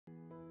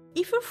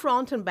If your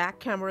front and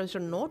back cameras are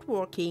not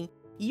working,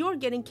 you're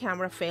getting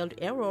camera failed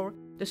error,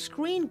 the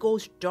screen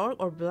goes dark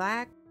or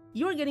black,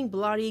 you're getting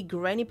blurry,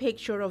 grainy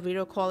picture or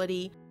video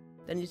quality,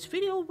 then in this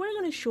video we're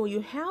going to show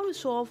you how to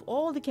solve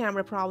all the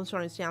camera problems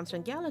on your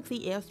Samsung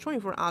Galaxy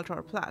S24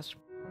 Ultra Plus.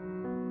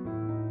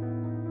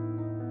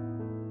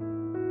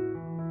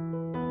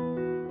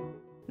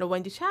 Now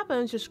when this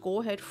happens, just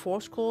go ahead,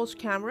 force close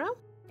camera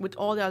with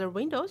all the other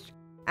windows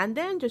and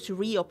then just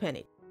reopen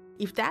it.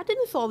 If that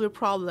didn't solve your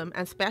problem,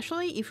 and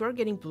especially if you're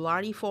getting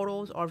blurry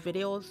photos or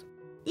videos,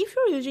 if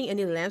you're using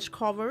any lens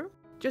cover,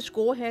 just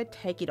go ahead,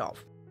 take it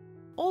off.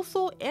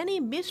 Also,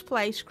 any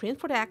misplaced screen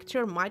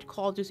protector might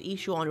cause this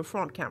issue on your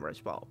front camera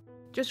as well.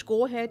 Just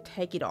go ahead,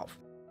 take it off.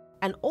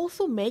 And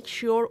also make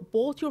sure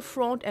both your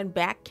front and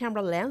back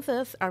camera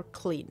lenses are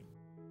clean.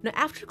 Now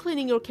after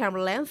cleaning your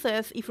camera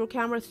lenses, if your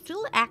camera is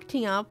still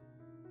acting up,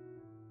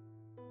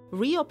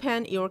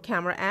 reopen your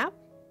camera app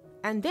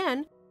and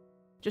then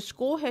just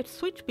go ahead,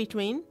 switch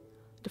between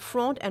the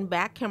front and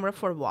back camera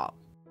for a while.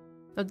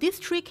 Now this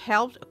trick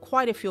helps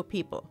quite a few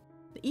people.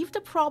 If the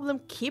problem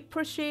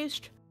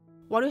persists,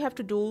 what you have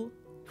to do,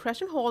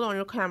 press and hold on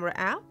your camera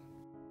app,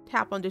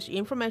 tap on this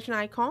information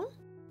icon.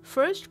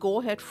 First go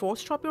ahead,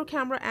 force stop your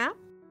camera app,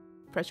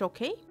 press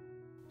OK,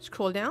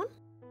 scroll down,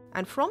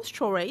 and from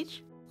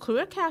storage,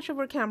 clear cache of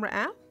your camera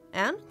app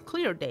and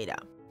clear data,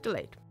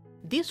 delete.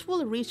 This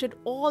will reset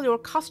all your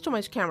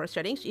customized camera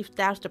settings if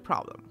that's the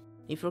problem.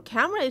 If your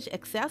camera is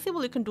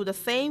accessible, you can do the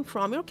same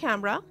from your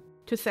camera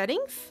to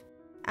settings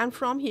and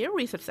from here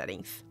reset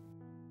settings.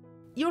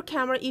 Your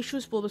camera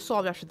issues will be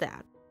solved after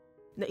that.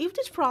 Now if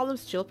this problem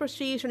still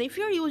persists and if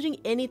you're using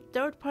any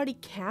third-party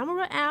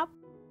camera app,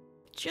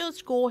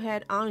 just go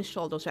ahead and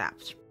uninstall those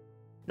apps.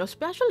 Now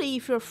especially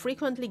if you're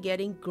frequently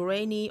getting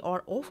grainy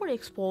or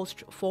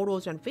overexposed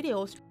photos and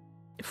videos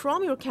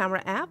from your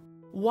camera app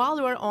while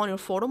you are on your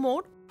photo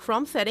mode,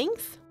 from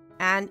settings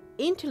and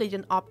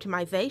intelligent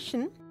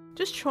optimization,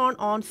 just turn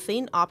on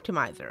Scene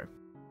Optimizer.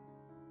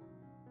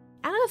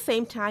 And at the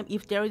same time,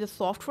 if there is a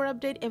software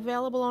update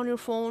available on your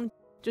phone,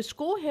 just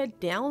go ahead,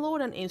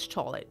 download and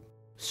install it.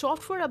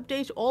 Software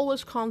updates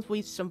always comes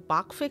with some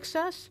bug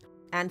fixes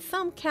and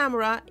some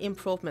camera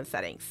improvement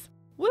settings.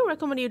 We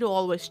recommend you to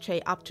always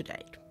stay up to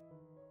date.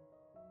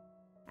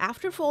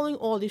 After following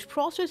all this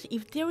process,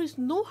 if there is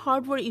no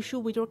hardware issue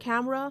with your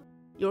camera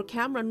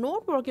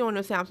not working on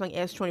your Samsung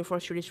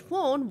S24 series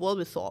phone will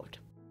be solved.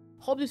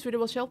 Hope this video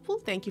was helpful.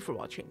 Thank you for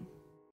watching.